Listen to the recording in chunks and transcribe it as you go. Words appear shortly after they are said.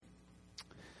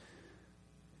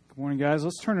Good morning, guys.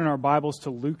 Let's turn in our Bibles to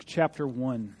Luke chapter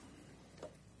 1.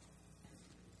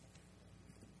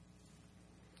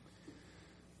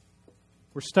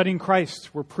 We're studying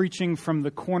Christ. We're preaching from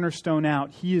the cornerstone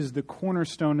out. He is the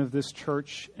cornerstone of this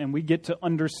church, and we get to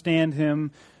understand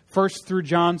Him first through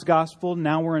John's Gospel.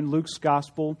 Now we're in Luke's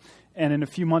Gospel, and in a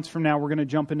few months from now, we're going to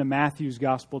jump into Matthew's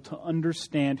Gospel to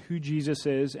understand who Jesus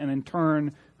is, and in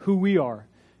turn, who we are,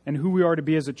 and who we are to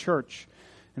be as a church.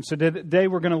 And so today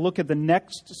we're going to look at the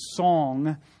next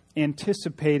song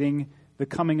anticipating the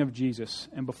coming of Jesus.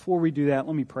 And before we do that,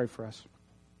 let me pray for us.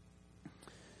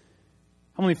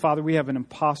 Heavenly Father, we have an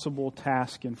impossible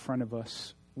task in front of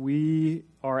us. We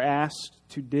are asked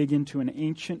to dig into an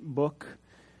ancient book,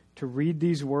 to read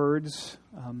these words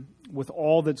with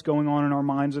all that's going on in our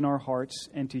minds and our hearts,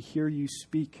 and to hear you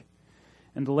speak.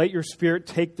 And to let your Spirit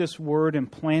take this word and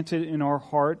plant it in our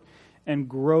heart and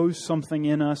grows something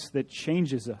in us that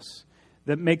changes us,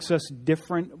 that makes us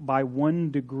different by one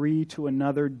degree to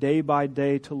another, day by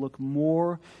day, to look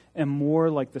more and more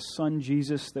like the Son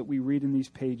Jesus that we read in these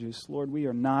pages. Lord, we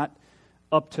are not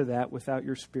up to that without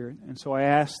your Spirit. And so I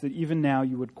ask that even now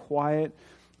you would quiet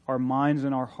our minds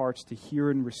and our hearts to hear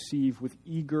and receive with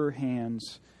eager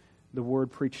hands the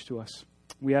word preached to us.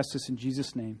 We ask this in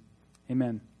Jesus' name.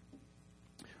 Amen.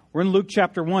 We're in Luke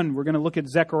chapter 1. We're going to look at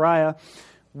Zechariah.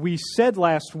 We said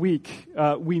last week,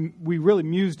 we really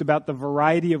mused about the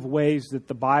variety of ways that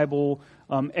the Bible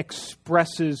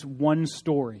expresses one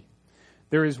story.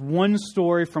 There is one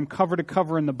story from cover to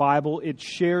cover in the Bible. It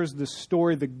shares the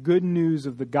story, the good news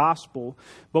of the gospel,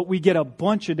 but we get a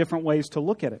bunch of different ways to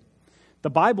look at it. The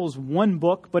Bible's one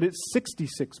book, but it's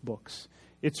 66 books.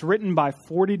 It's written by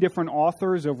 40 different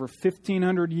authors over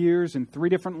 1,500 years in 3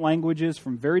 different languages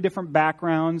from very different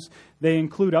backgrounds. They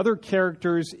include other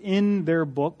characters in their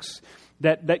books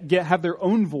that have their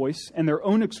own voice and their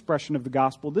own expression of the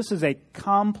gospel. This is a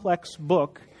complex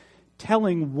book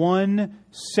telling one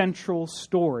central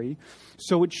story.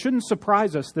 So it shouldn't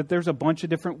surprise us that there's a bunch of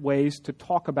different ways to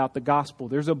talk about the gospel.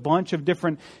 There's a bunch of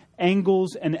different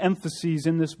angles and emphases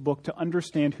in this book to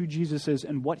understand who Jesus is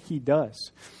and what He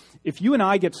does. If you and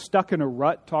I get stuck in a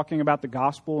rut talking about the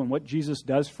gospel and what Jesus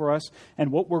does for us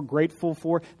and what we're grateful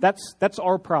for, that's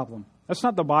our problem. That's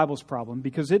not the Bible's problem,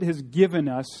 because it has given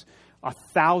us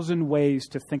 1,000 ways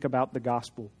to think about the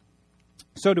gospel.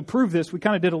 So to prove this, we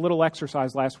kind of did a little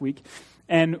exercise last week,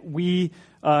 and we,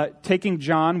 taking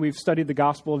John, we've studied the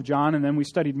Gospel of John, and then we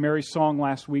studied Mary's song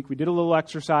last week. We did a little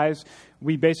exercise.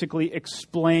 We basically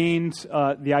explained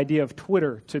the idea of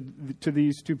Twitter to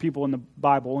these two people in the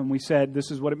Bible, and we said,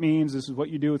 this is what it means, this is what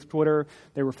you do with Twitter.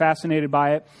 They were fascinated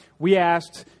by it. We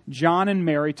asked John and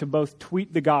Mary to both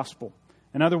tweet the gospel.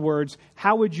 In other words,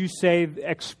 how would you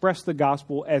express the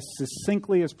gospel as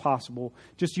succinctly as possible,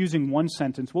 just using one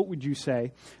sentence? What would you say?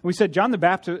 And we said John,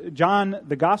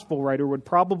 the gospel writer, would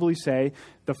probably say,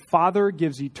 the Father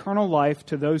gives eternal life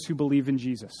to those who believe in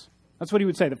Jesus. That's what he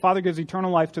would say. The Father gives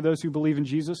eternal life to those who believe in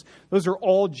Jesus. Those are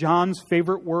all John's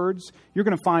favorite words. You're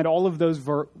going to find all of those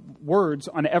words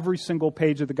on every single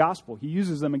page of the gospel. He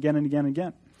uses them again and again and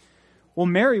again. Well,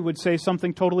 Mary would say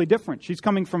something totally different. She's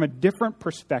coming from a different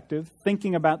perspective,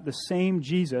 thinking about the same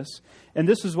Jesus. And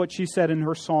this is what she said in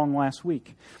her song last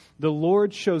week. The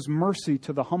Lord shows mercy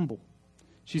to the humble.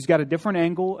 She's got a different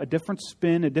angle, a different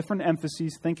spin, a different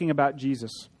emphasis, thinking about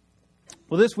Jesus.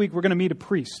 Well, this week we're going to meet a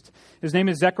priest. His name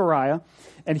is Zechariah,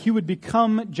 and he would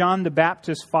become John the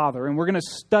Baptist's father. And we're going to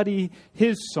study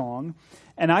his song.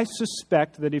 And I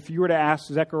suspect that if you were to ask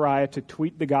Zechariah to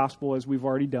tweet the gospel, as we've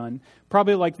already done,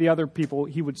 probably like the other people,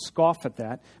 he would scoff at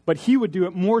that. But he would do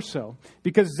it more so,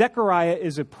 because Zechariah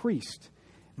is a priest.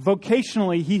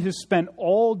 Vocationally, he has spent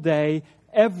all day,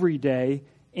 every day,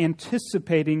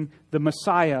 anticipating the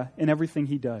Messiah in everything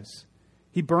he does.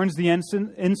 He burns the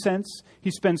incense.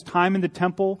 He spends time in the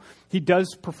temple. He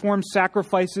does perform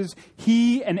sacrifices.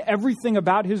 He and everything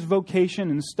about his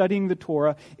vocation and studying the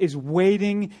Torah is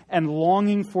waiting and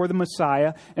longing for the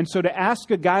Messiah. And so to ask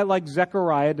a guy like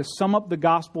Zechariah to sum up the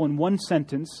gospel in one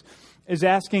sentence is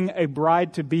asking a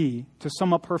bride-to-be to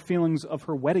sum up her feelings of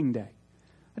her wedding day.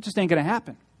 That just ain't going to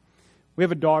happen. We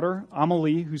have a daughter,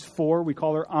 Amelie, who's 4. We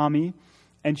call her Ami.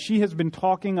 And she has been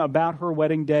talking about her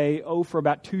wedding day, for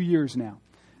about 2 years now.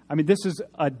 I mean, this is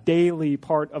a daily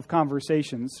part of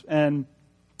conversations. And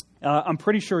I'm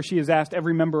pretty sure she has asked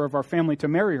every member of our family to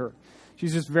marry her.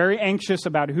 She's just very anxious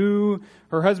about who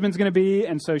her husband's going to be.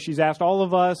 And so she's asked all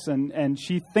of us, and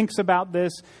she thinks about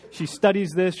this. She studies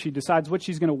this. She decides what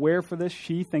she's going to wear for this.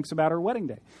 She thinks about her wedding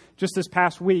day. Just this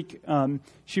past week,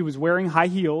 she was wearing high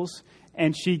heels,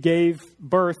 and she gave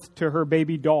birth to her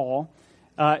baby doll.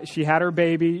 She had her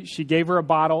baby. She gave her a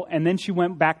bottle. And then she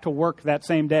went back to work that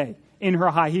same day in her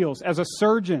high heels as a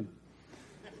surgeon.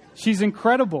 She's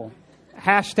incredible.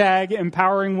 Hashtag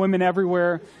empowering women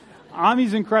everywhere.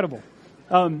 Ami's incredible.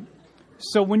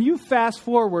 So when you fast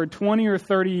forward 20 or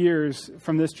 30 years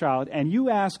from this child and you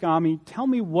ask Ami, tell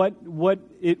me what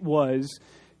it was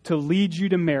to lead you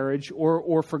to marriage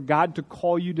or for God to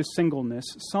call you to singleness,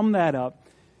 sum that up,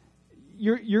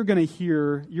 you're going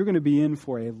to be in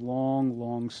for a long,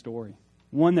 long story.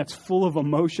 One that's full of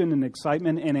emotion and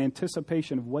excitement and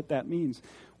anticipation of what that means.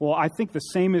 Well, I think the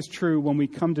same is true when we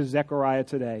come to Zechariah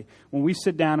today. When we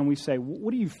sit down and we say,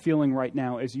 what are you feeling right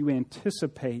now as you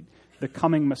anticipate the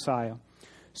coming Messiah?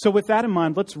 So with that in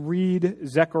mind, let's read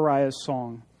Zechariah's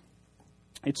song.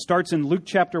 It starts in Luke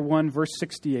chapter 1, verse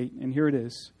 68, and here it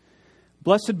is.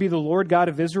 Blessed be the Lord God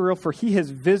of Israel, for he has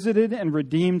visited and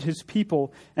redeemed his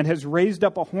people and has raised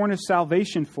up a horn of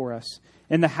salvation for us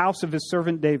in the house of his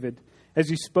servant David, as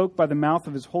he spoke by the mouth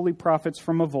of his holy prophets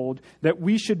from of old, that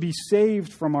we should be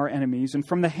saved from our enemies and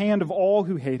from the hand of all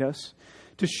who hate us,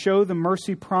 to show the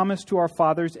mercy promised to our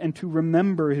fathers and to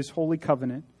remember his holy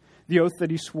covenant, the oath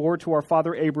that he swore to our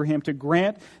father Abraham, to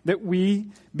grant that we,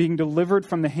 being delivered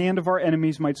from the hand of our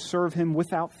enemies, might serve him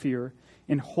without fear,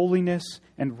 in holiness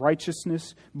and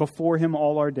righteousness before him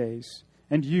all our days.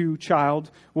 And you, child,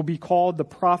 will be called the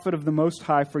prophet of the Most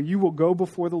High, for you will go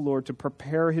before the Lord to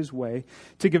prepare his way,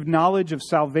 to give knowledge of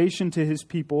salvation to his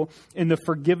people in the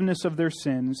forgiveness of their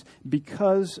sins,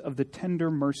 because of the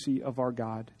tender mercy of our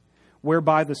God,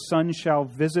 whereby the sun shall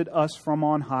visit us from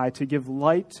on high, to give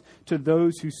light to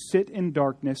those who sit in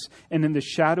darkness and in the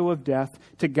shadow of death,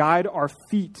 to guide our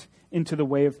feet into the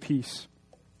way of peace.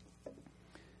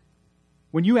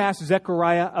 When you ask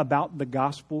Zechariah about the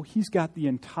gospel, he's got the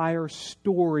entire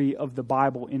story of the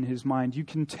Bible in his mind. You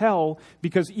can tell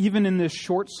because even in this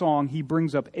short song, he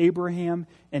brings up Abraham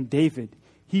and David.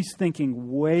 He's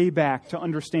thinking way back to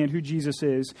understand who Jesus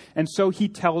is. And so he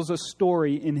tells a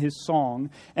story in his song.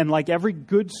 And like every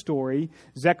good story,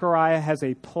 Zechariah has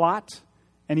a plot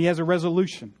and he has a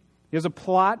resolution. He has a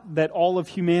plot that all of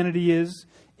humanity is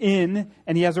in,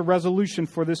 and he has a resolution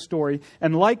for this story.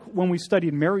 And like when we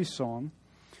studied Mary's song,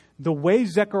 the way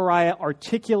Zechariah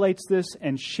articulates this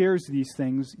and shares these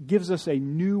things gives us a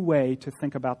new way to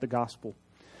think about the gospel.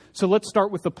 So let's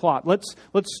start with the plot. Let's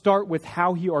start with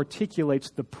how he articulates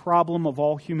the problem of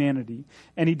all humanity.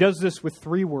 And he does this with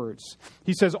 3 words.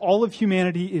 He says all of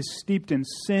humanity is steeped in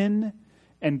sin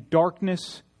and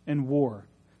darkness and war.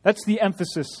 That's the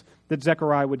emphasis that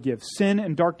Zechariah would give. Sin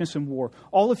and darkness and war.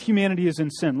 All of humanity is in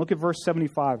sin. Look at verse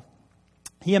 75.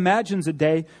 He imagines a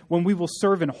day when we will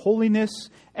serve in holiness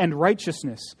and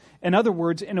righteousness. In other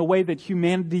words, in a way that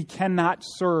humanity cannot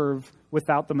serve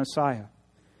without the Messiah.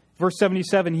 Verse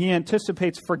 77, he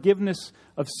anticipates forgiveness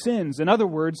of sins. In other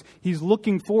words, he's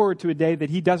looking forward to a day that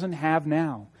he doesn't have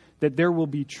now, that there will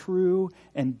be true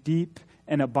and deep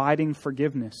and abiding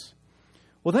forgiveness.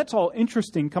 Well, that's all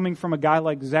interesting coming from a guy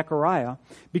like Zechariah,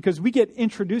 because we get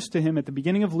introduced to him at the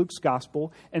beginning of Luke's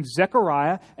gospel, and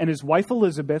Zechariah and his wife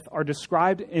Elizabeth are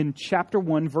described in chapter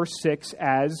 1, verse 6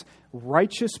 as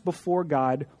righteous before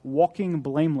God, walking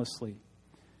blamelessly.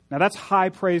 Now, that's high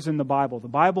praise in the Bible. The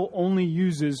Bible only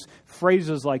uses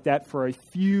phrases like that for a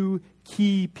few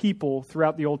key people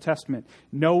throughout the Old Testament.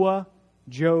 Noah,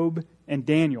 Job, and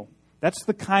Daniel. That's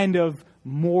the kind of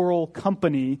moral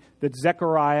company that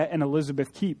Zechariah and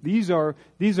Elizabeth keep. These are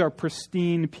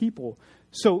pristine people.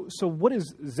 So what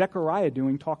is Zechariah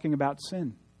doing talking about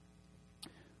sin?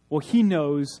 Well, he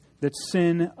knows that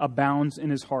sin abounds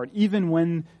in his heart. Even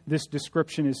when this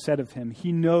description is said of him,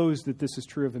 he knows that this is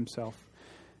true of himself.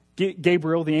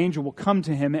 Gabriel, the angel, will come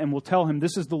to him and will tell him,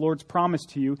 this is the Lord's promise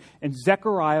to you. And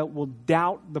Zechariah will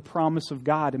doubt the promise of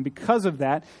God. And because of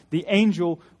that, the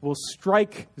angel will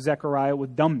strike Zechariah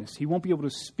with dumbness. He won't be able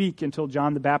to speak until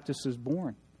John the Baptist is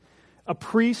born. A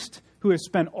priest who has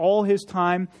spent all his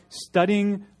time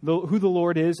studying who the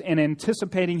Lord is and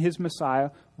anticipating his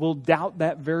Messiah will doubt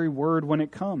that very word when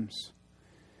it comes.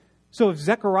 So if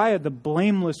Zechariah, the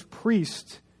blameless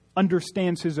priest,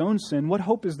 understands his own sin, what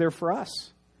hope is there for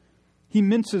us? He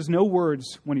minces no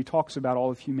words when he talks about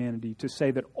all of humanity to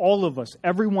say that all of us,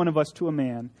 every one of us to a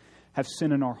man, have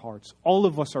sin in our hearts. All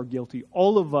of us are guilty.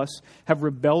 All of us have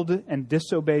rebelled and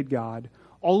disobeyed God.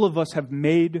 All of us have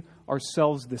made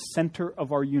ourselves the center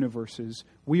of our universes.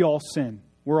 We all sin.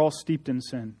 We're all steeped in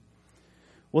sin.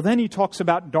 Well, then he talks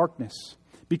about darkness,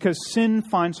 because sin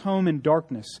finds home in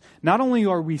darkness. Not only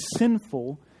are we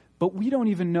sinful, but we don't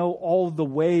even know all the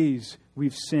ways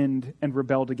we've sinned and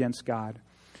rebelled against God.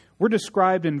 We're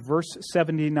described in verse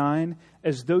 79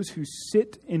 as those who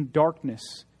sit in darkness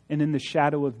and in the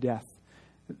shadow of death.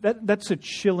 That's a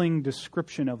chilling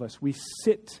description of us. We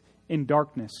sit in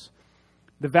darkness.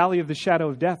 The valley of the shadow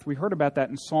of death, we heard about that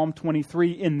in Psalm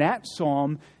 23. In that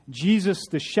psalm, Jesus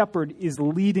the shepherd is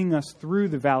leading us through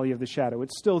the valley of the shadow.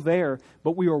 It's still there,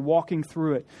 but we are walking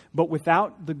through it. But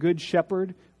without the good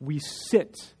shepherd, we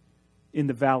sit in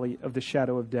the valley of the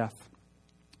shadow of death.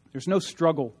 There's no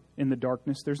struggle in the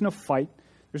darkness. There's no fight.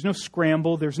 There's no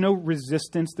scramble. There's no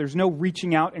resistance. There's no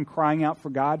reaching out and crying out for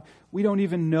God. We don't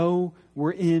even know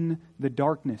we're in the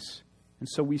darkness. And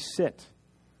so we sit.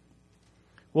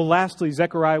 Well, lastly,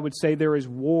 Zechariah would say there is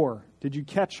war. Did you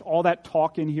catch all that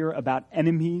talk in here about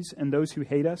enemies and those who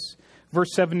hate us?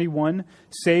 Verse 71,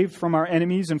 saved from our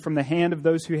enemies and from the hand of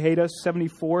those who hate us.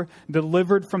 74,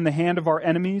 delivered from the hand of our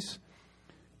enemies.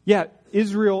 Yeah,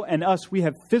 Israel and us, we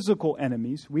have physical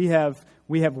enemies. We have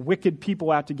wicked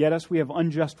people out to get us. We have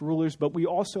unjust rulers, but we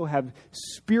also have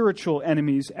spiritual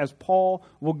enemies, as Paul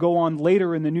will go on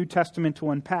later in the New Testament to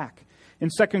unpack. In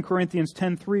 2 Corinthians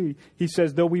 10:3, he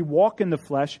says, though we walk in the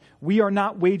flesh, we are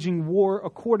not waging war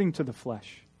according to the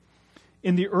flesh.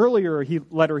 In the earlier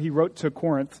letter he wrote to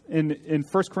Corinth, in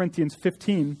 1 Corinthians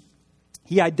 15,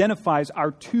 he identifies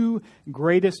our two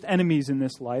greatest enemies in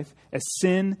this life as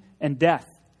sin and death.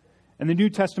 And the New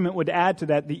Testament would add to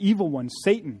that the evil one,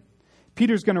 Satan.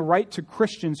 Peter's going to write to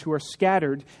Christians who are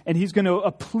scattered, and he's going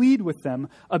to plead with them,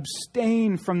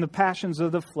 abstain from the passions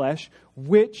of the flesh,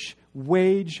 which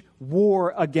wage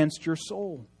war against your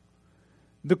soul.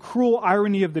 The cruel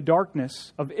irony of the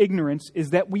darkness, of ignorance, is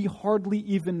that we hardly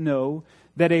even know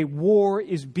that a war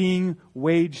is being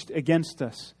waged against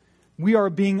us. We are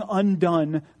being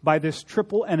undone by this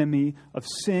triple enemy of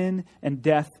sin and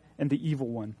death and the evil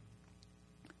one.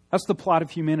 That's the plot of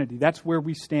humanity. That's where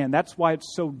we stand. That's why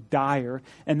it's so dire.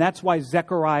 And that's why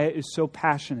Zechariah is so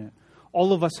passionate.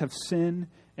 All of us have sin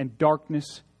and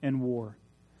darkness and war.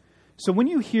 So when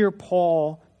you hear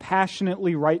Paul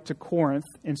passionately write to Corinth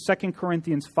in 2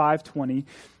 Corinthians 5:20,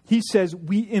 he says,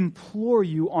 we implore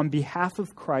you on behalf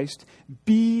of Christ,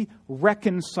 be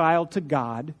reconciled to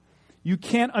God. You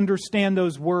can't understand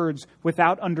those words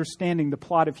without understanding the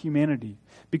plot of humanity.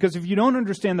 Because if you don't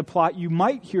understand the plot, you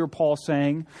might hear Paul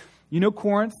saying, you know,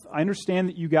 Corinth, I understand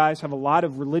that you guys have a lot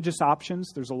of religious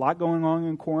options. There's a lot going on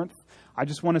in Corinth. I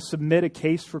just want to submit a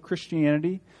case for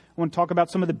Christianity. I want to talk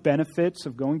about some of the benefits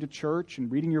of going to church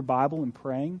and reading your Bible and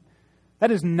praying.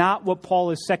 That is not what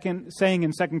Paul is saying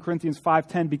in 2 Corinthians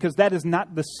 5:10, because that is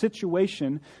not the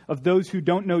situation of those who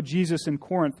don't know Jesus in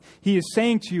Corinth. He is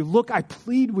saying to you, look, I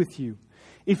plead with you.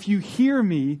 If you hear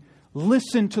me,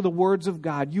 listen to the words of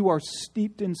God. You are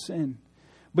steeped in sin,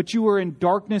 but you are in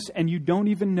darkness and you don't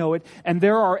even know it. And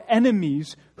there are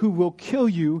enemies who will kill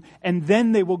you, and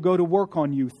then they will go to work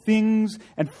on you. Things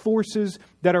and forces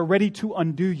that are ready to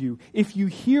undo you. If you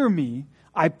hear me,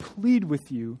 I plead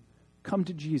with you, come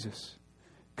to Jesus.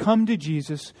 Come to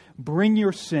Jesus, bring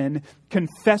your sin,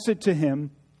 confess it to Him,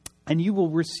 and you will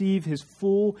receive His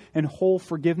full and whole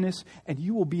forgiveness, and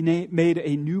you will be made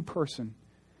a new person.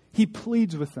 He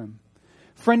pleads with them.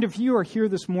 Friend, if you are here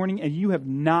this morning and you have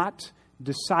not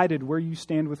decided where you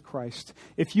stand with Christ,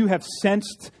 if you have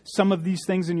sensed some of these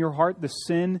things in your heart, the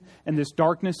sin and this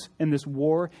darkness and this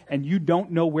war, and you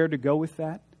don't know where to go with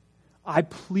that, I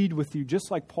plead with you, just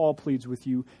like Paul pleads with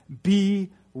you, be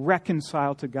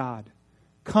reconciled to God.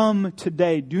 Come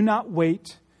today. Do not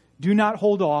wait. Do not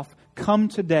hold off. Come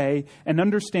today and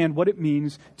understand what it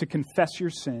means to confess your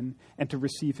sin and to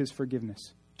receive His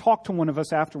forgiveness. Talk to one of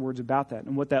us afterwards about that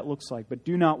and what that looks like, but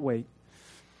do not wait.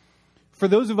 For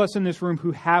those of us in this room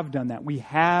who have done that, we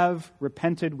have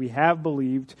repented, we have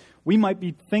believed, we might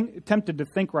be tempted to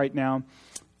think right now,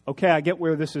 okay, I get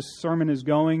where this sermon is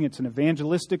going. It's an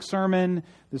evangelistic sermon.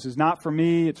 This is not for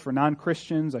me. It's for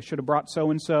non-Christians. I should have brought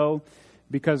so-and-so.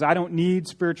 Because I don't need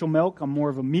spiritual milk. I'm more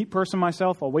of a meat person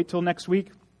myself. I'll wait till next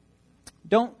week.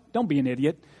 Don't be an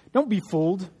idiot. Don't be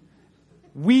fooled.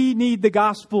 We need the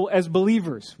gospel as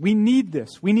believers. We need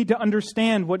this. We need to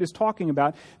understand what it's talking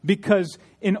about, because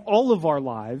in all of our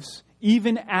lives,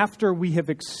 even after we have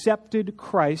accepted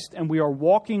Christ and we are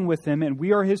walking with Him and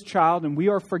we are His child and we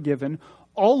are forgiven,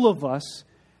 all of us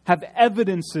have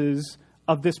evidences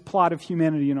of this plot of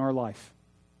humanity in our life.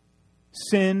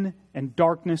 Sin and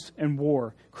darkness and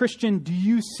war. Christian, do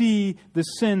you see the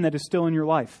sin that is still in your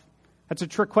life? That's a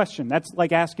trick question. That's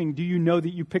like asking, do you know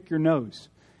that you pick your nose?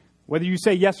 Whether you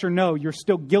say yes or no, you're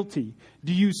still guilty.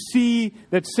 Do you see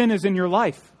that sin is in your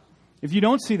life? If you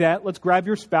don't see that, let's grab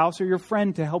your spouse or your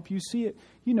friend to help you see it.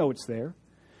 You know it's there.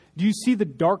 Do you see the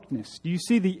darkness? Do you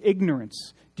see the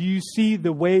ignorance? Do you see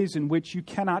the ways in which you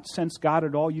cannot sense God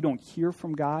at all? You don't hear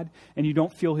from God and you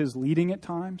don't feel His leading at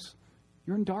times?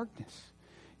 You're in darkness.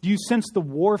 Do you sense the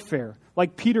warfare?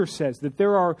 Like Peter says, that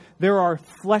there are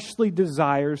fleshly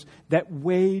desires that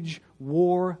wage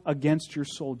war against your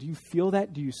soul. Do you feel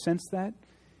that? Do you sense that?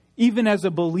 Even as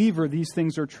a believer, these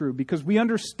things are true, because we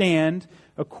understand,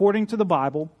 according to the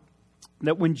Bible,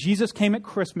 that when Jesus came at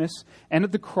Christmas and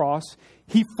at the cross,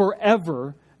 He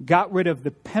forever got rid of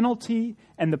the penalty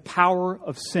and the power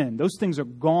of sin. Those things are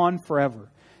gone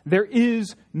forever. There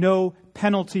is no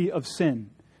penalty of sin.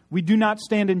 We do not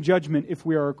stand in judgment if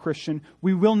we are a Christian.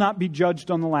 We will not be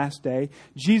judged on the last day.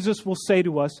 Jesus will say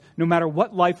to us, no matter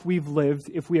what life we've lived,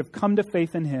 if we have come to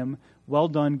faith in Him, well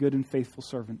done, good and faithful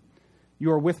servant.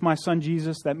 You are with my Son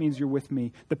Jesus, that means you're with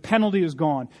me. The penalty is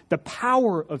gone. The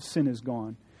power of sin is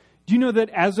gone. Do you know that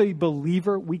as a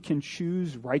believer, we can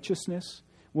choose righteousness?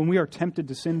 When we are tempted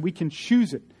to sin, we can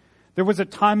choose it. There was a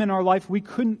time in our life we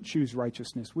couldn't choose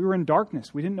righteousness. We were in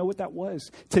darkness. We didn't know what that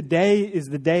was. Today is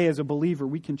the day as a believer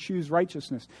we can choose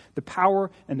righteousness. The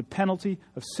power and the penalty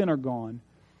of sin are gone.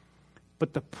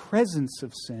 But the presence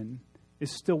of sin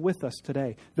is still with us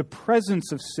today. The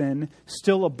presence of sin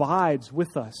still abides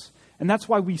with us. And that's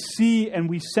why we see and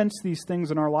we sense these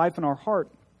things in our life and our heart.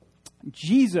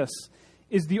 Jesus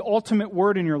is the ultimate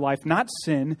word in your life, not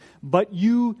sin, but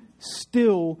you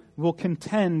still will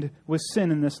contend with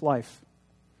sin in this life.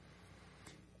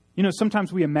 You know,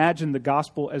 sometimes we imagine the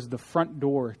gospel as the front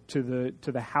door to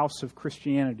the house of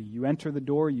Christianity. You enter the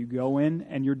door, you go in,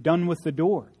 and you're done with the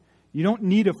door. You don't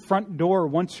need a front door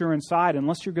once you're inside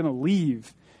unless you're going to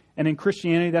leave. And in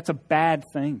Christianity, that's a bad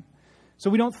thing. So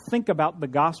we don't think about the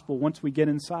gospel once we get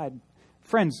inside.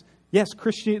 Friends, yes,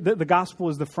 the gospel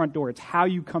is the front door. It's how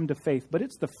you come to faith. But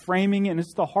it's the framing and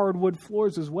it's the hardwood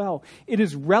floors as well. It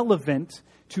is relevant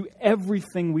to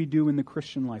everything we do in the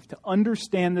Christian life. To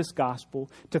understand this gospel,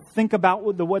 to think about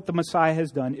what the Messiah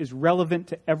has done is relevant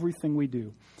to everything we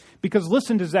do. Because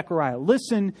listen to Zechariah.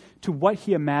 Listen to what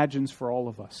he imagines for all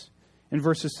of us. In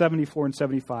verses 74 and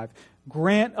 75.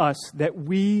 Grant us that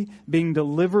we, being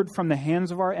delivered from the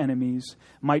hands of our enemies,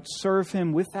 might serve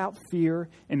Him without fear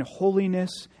in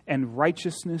holiness and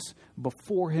righteousness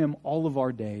before Him all of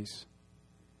our days.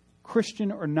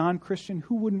 Christian or non-Christian,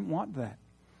 who wouldn't want that?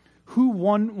 Who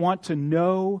wouldn't want to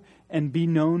know and be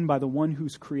known by the one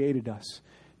who's created us?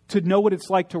 To know what it's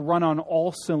like to run on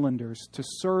all cylinders, to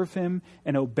serve Him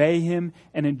and obey Him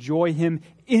and enjoy Him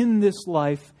in this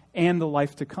life and the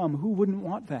life to come. Who wouldn't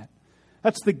want that?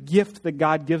 That's the gift that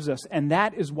God gives us. And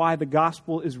that is why the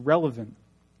gospel is relevant.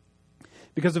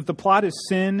 Because if the plot is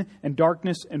sin and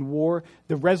darkness and war,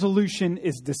 the resolution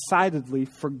is decidedly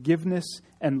forgiveness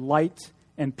and light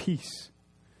and peace.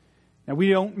 Now, we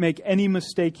don't make any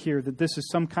mistake here that this is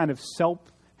some kind of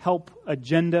self-help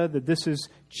agenda, that this is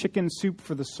chicken soup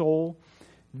for the soul.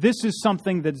 This is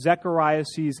something that Zechariah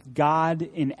sees God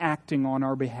enacting on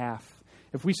our behalf.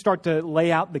 If we start to lay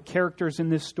out the characters in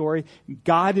this story,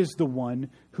 God is the one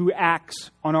who acts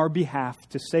on our behalf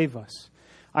to save us.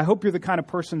 I hope you're the kind of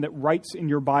person that writes in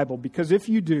your Bible, because if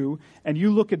you do, and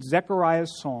you look at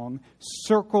Zechariah's song,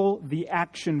 circle the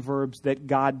action verbs that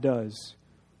God does.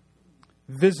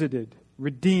 Visited,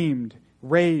 redeemed,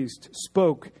 raised,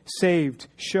 spoke, saved,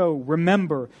 show,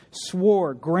 remember,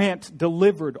 swore, grant,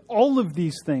 delivered. All of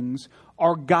these things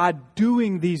are God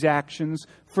doing these actions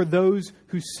for those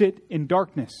who sit in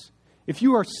darkness. If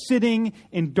you are sitting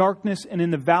in darkness and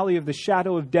in the valley of the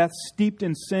shadow of death, steeped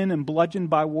in sin and bludgeoned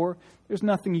by war, there's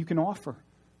nothing you can offer.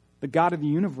 The God of the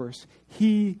universe,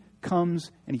 He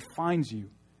comes and He finds you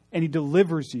and He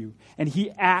delivers you and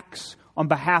He acts on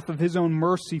behalf of His own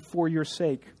mercy for your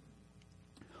sake.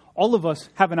 All of us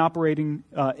have an operating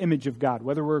image of God,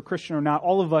 whether we're a Christian or not.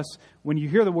 All of us, when you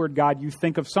hear the word God, you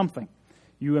think of something.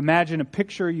 You imagine a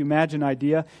picture, you imagine an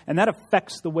idea, and that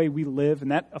affects the way we live,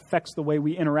 and that affects the way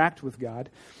we interact with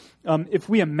God. If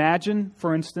we imagine,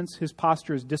 for instance, His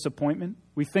posture as disappointment,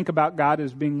 we think about God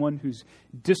as being one who's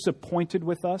disappointed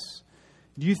with us.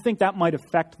 Do you think that might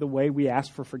affect the way we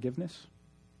ask for forgiveness?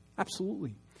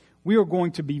 Absolutely. We are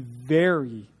going to be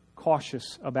very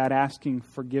cautious about asking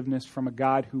forgiveness from a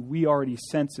God who we already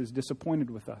sense is disappointed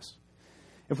with us.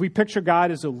 If we picture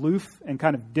God as aloof and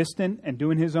kind of distant and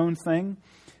doing His own thing,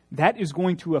 that is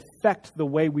going to affect the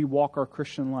way we walk our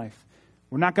Christian life.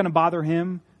 We're not going to bother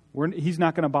Him. He's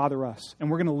not going to bother us.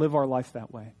 And we're going to live our life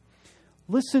that way.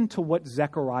 Listen to what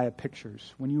Zechariah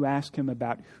pictures when you ask him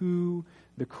about who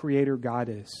the Creator God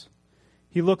is.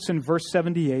 He looks in verse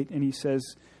 78 and he says,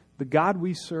 the God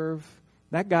we serve,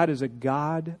 that God is a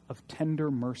God of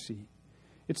tender mercy.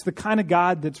 It's the kind of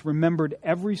God that's remembered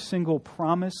every single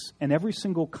promise and every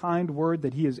single kind word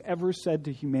that He has ever said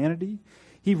to humanity.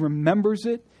 He remembers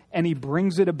it, and He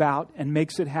brings it about and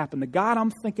makes it happen. The God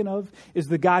I'm thinking of is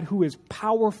the God who is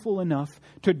powerful enough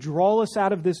to draw us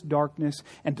out of this darkness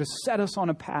and to set us on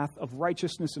a path of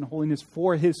righteousness and holiness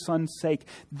for His Son's sake.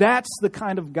 That's the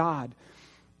kind of God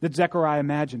that Zechariah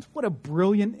imagines. What a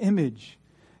brilliant image.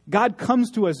 God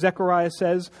comes to us, Zechariah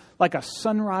says, like a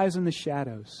sunrise in the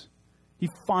shadows. He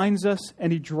finds us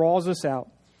and He draws us out.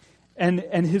 And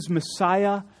His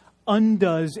Messiah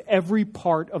undoes every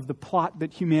part of the plot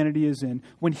that humanity is in.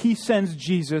 When He sends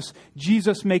Jesus,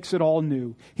 Jesus makes it all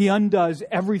new. He undoes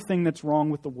everything that's wrong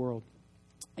with the world.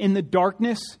 In the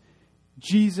darkness,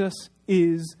 Jesus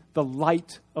is the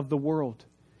light of the world.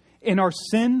 In our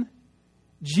sin,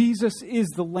 Jesus is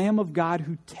the Lamb of God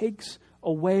who takes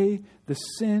away the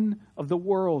sin of the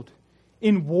world.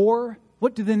 In war,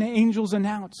 what do the angels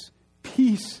announce?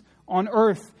 Peace on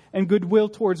earth and goodwill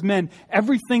towards men.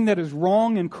 Everything that is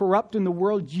wrong and corrupt in the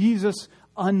world, Jesus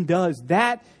undoes.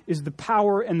 That is the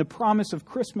power and the promise of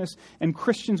Christmas. And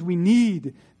Christians, we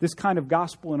need this kind of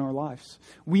gospel in our lives.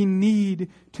 We need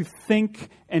to think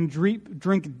and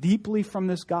drink deeply from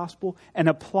this gospel and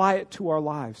apply it to our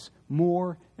lives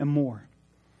more and more.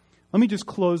 Let me just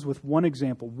close with one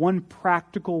example, one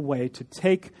practical way to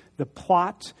take the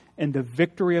plot and the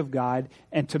victory of God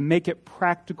and to make it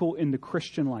practical in the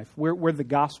Christian life, where the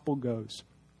gospel goes.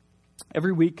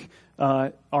 Every week,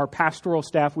 our pastoral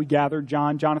staff, we gather,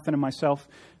 Jonathan, and myself,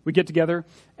 we get together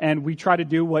and we try to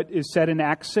do what is said in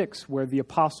Acts 6, where the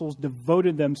apostles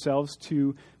devoted themselves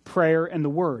to prayer and the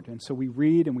word. And so we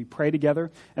read and we pray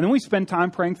together. And then we spend time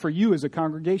praying for you as a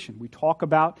congregation. We talk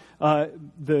about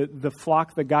the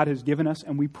flock that God has given us,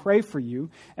 and we pray for you.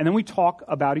 And then we talk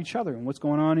about each other and what's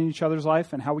going on in each other's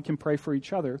life and how we can pray for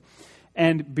each other.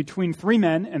 And between 3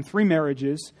 men and 3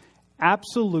 marriages,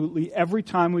 absolutely every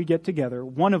time we get together,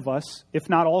 one of us, if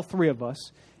not all 3 of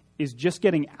us, is just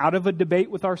getting out of a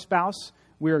debate with our spouse.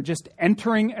 We are just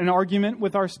entering an argument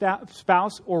with our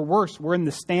spouse, or worse, we're in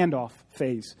the standoff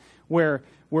phase where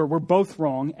we're both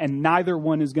wrong and neither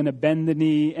one is going to bend the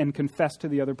knee and confess to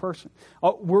the other person.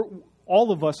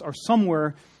 All of us are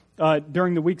somewhere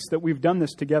during the weeks that we've done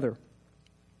this together.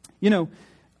 You know,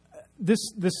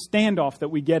 this standoff that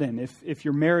we get in, if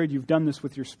you're married, you've done this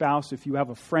with your spouse. If you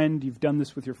have a friend, you've done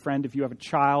this with your friend. If you have a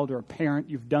child or a parent,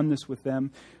 you've done this with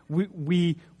them.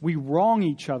 We wrong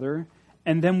each other,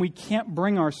 and then we can't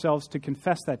bring ourselves to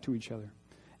confess that to each other.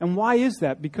 And why is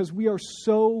that? Because we are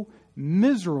so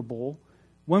miserable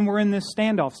when we're in this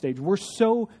standoff stage. We're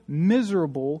so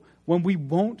miserable when we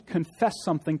won't confess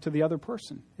something to the other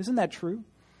person. Isn't that true?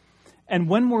 And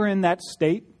when we're in that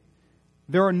state,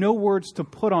 there are no words to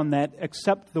put on that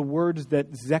except the words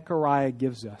that Zechariah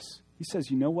gives us. He says,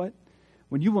 you know what?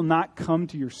 When you will not come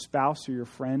to your spouse or your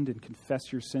friend and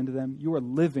confess your sin to them, you are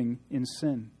living in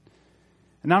sin.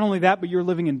 And not only that, but you're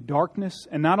living in darkness.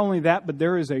 And not only that, but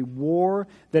there is a war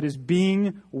that is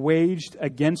being waged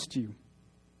against you.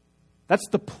 That's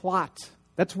the plot.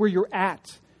 That's where you're at.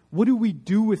 What do we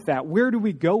do with that? Where do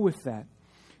we go with that?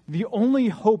 The only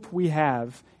hope we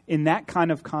have in that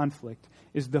kind of conflict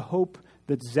is the hope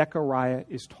that Zechariah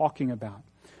is talking about.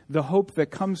 The hope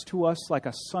that comes to us like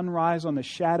a sunrise on the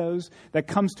shadows, that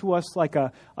comes to us like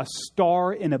a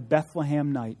star in a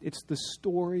Bethlehem night. It's the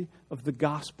story of the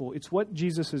gospel. It's what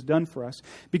Jesus has done for us.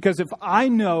 Because if I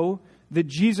know that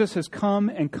Jesus has come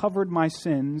and covered my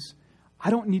sins, I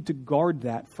don't need to guard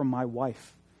that from my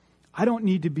wife. I don't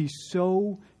need to be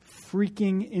so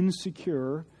freaking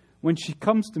insecure when she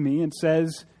comes to me and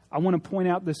says, I want to point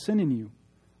out the sin in you.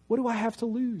 What do I have to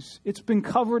lose? It's been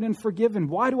covered and forgiven.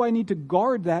 Why do I need to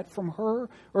guard that from her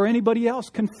or anybody else?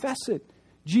 Confess it.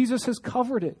 Jesus has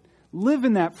covered it. Live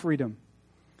in that freedom.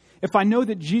 If I know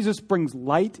that Jesus brings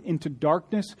light into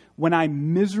darkness when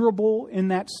I'm miserable in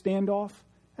that standoff,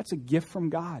 that's a gift from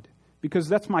God. Because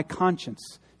that's my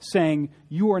conscience saying,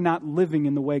 you are not living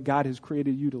in the way God has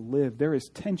created you to live. There is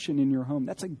tension in your home.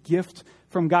 That's a gift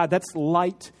from God. That's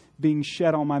light being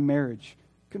shed on my marriage.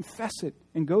 Confess it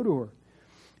and go to her.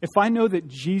 If I know that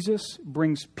Jesus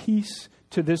brings peace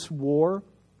to this war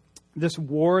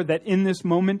that in this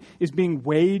moment is being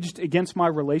waged against my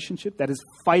relationship, that is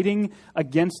fighting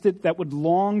against it, that would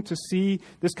long to see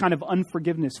this kind of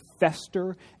unforgiveness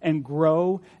fester and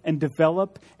grow and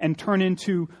develop and turn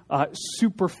into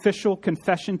superficial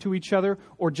confession to each other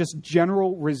or just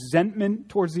general resentment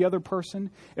towards the other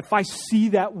person, if I see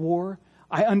that war,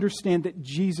 I understand that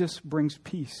Jesus brings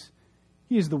peace.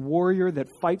 He is the warrior that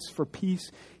fights for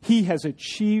peace. He has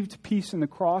achieved peace in the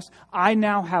cross. I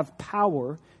now have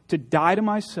power to die to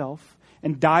myself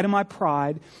and die to my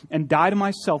pride and die to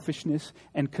my selfishness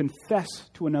and confess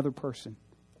to another person.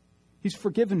 He's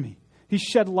forgiven me. He's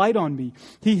shed light on me.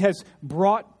 He has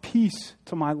brought peace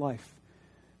to my life.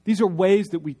 These are ways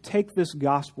that we take this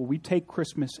gospel, we take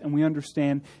Christmas, and we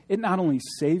understand it not only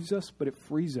saves us, but it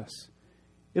frees us.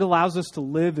 It allows us to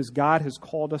live as God has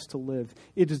called us to live.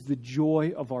 It is the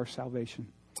joy of our salvation.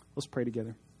 Let's pray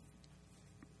together.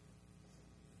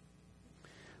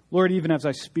 Lord, even as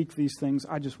I speak these things,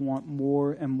 I just want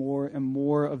more and more and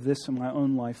more of this in my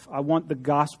own life. I want the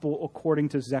gospel according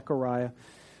to Zechariah,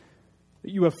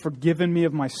 that you have forgiven me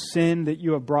of my sin, that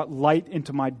you have brought light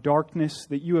into my darkness,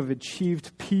 that you have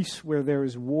achieved peace where there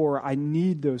is war. I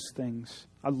need those things.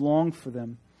 I long for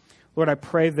them. Lord, I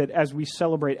pray that as we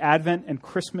celebrate Advent and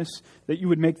Christmas, that you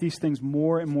would make these things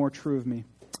more and more true of me.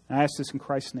 And I ask this in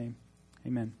Christ's name.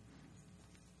 Amen.